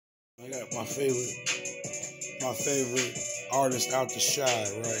got my favorite artist out the shy,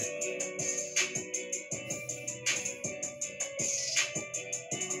 right?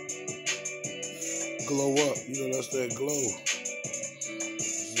 Glow up, that's that glow.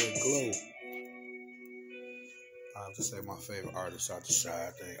 It's that glow. I have to say my favorite artist out the shy,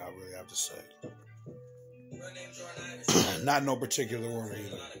 I think I really have to say. Not no particular order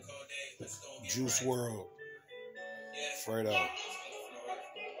either. Juice WRLD, Fredo,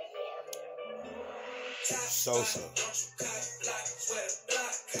 Sosa,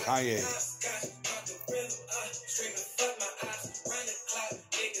 Kanye,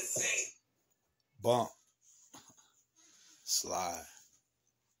 Bunk, Sly,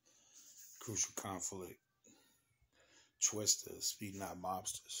 Crucial Conflict, Twisters, Speed Not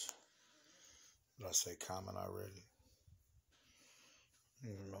Mobsters. Did I say Common already?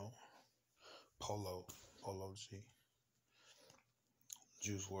 Polo G.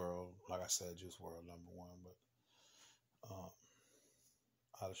 Juice WRLD, like I said, Juice WRLD #1, but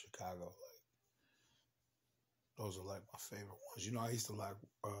out of Chicago, like those are like my favorite ones. I used to like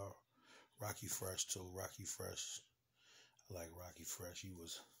Rocky Fresh too. Rocky Fresh, I like Rocky Fresh.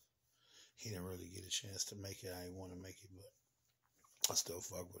 He didn't really get a chance to make it. I didn't want to make it, but I still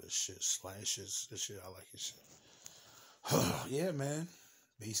fuck with his shit. Slang this shit, I like his shit. Yeah, man.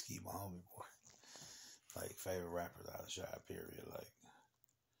 Beastie, my homie boy. Like, favorite rappers out of Shy, period. Like,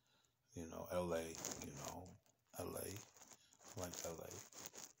 LA, LA. I like LA.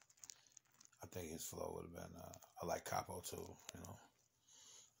 I think his flow would have been, I like Capo too,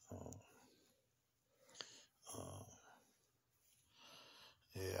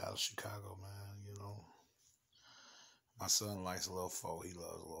 yeah, out of Chicago, man, My son likes Lil Fo. He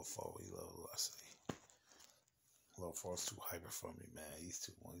loves Lil Fo. He loves what I say. Lil Fo's too hyper for me, man. He's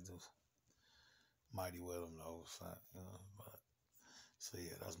too mighty with him, though. But so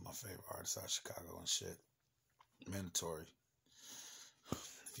yeah, that's my favorite artist out of Chicago and shit. Mandatory.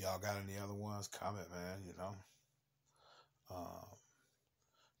 If y'all got any other ones, comment, man.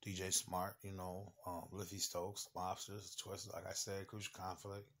 DJ Smart, Liffy Stokes, Mobsters, Twisted, like I said, Crucial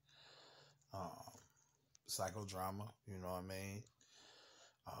Conflict, Psychodrama, you know what I mean?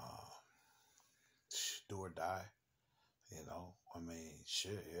 Do or Die,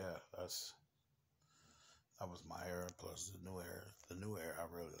 shit, yeah, that was my era, plus the new era, I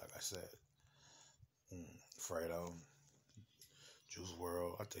really, like I said, Fredo, Juice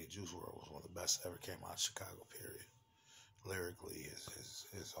WRLD. I think Juice WRLD was one of the best that ever came out of Chicago, period. Lyrically,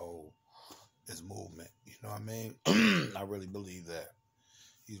 his movement, you know what I mean? I really believe that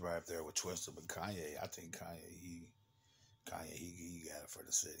he's right up there with Twister, but Kanye, I think Kanye, he got it for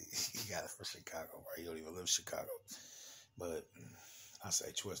the city. He got it for Chicago, right? He don't even live in Chicago. But I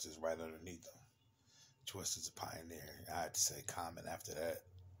say Twister's right underneath him. Twister's a pioneer. I had to say Common after that.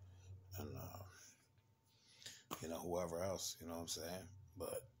 And, whoever else, you know what I'm saying?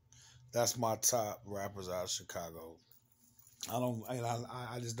 But that's my top rappers out of Chicago.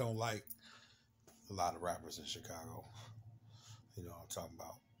 I just don't like a lot of rappers in Chicago. I'm talking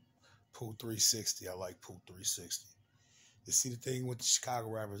about Pooh 360. I like Pooh 360. You see, the thing with the Chicago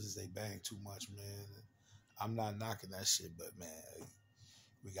rappers is they bang too much, man. I'm not knocking that shit, but, man,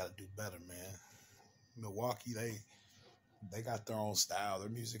 we got to do better, man. Milwaukee, they got their own style. Their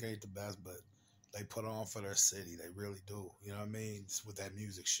music ain't the best, but they put on for their city. They really do. You know what I mean? It's with that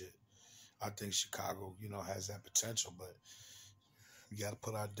music shit. I think Chicago, has that potential, but we got to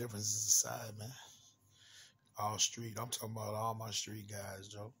put our differences aside, man. All street. I'm talking about all my street guys,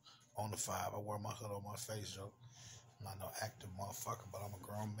 Joe. On the 5, I wear my hood on my face, Joe. I'm not no active motherfucker, but I'm a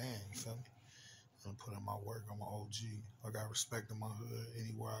grown man, you feel me? I'm put in my work, I'm an OG. I got respect in my hood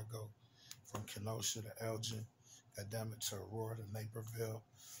anywhere I go. From Kenosha to Elgin, goddamn it, to Aurora, to Naperville,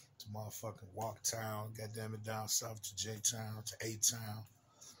 to motherfucking Walktown, goddamn it, down south to J-Town, to A-Town,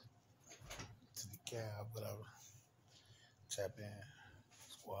 to the cab, whatever. Tap in,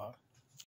 squad.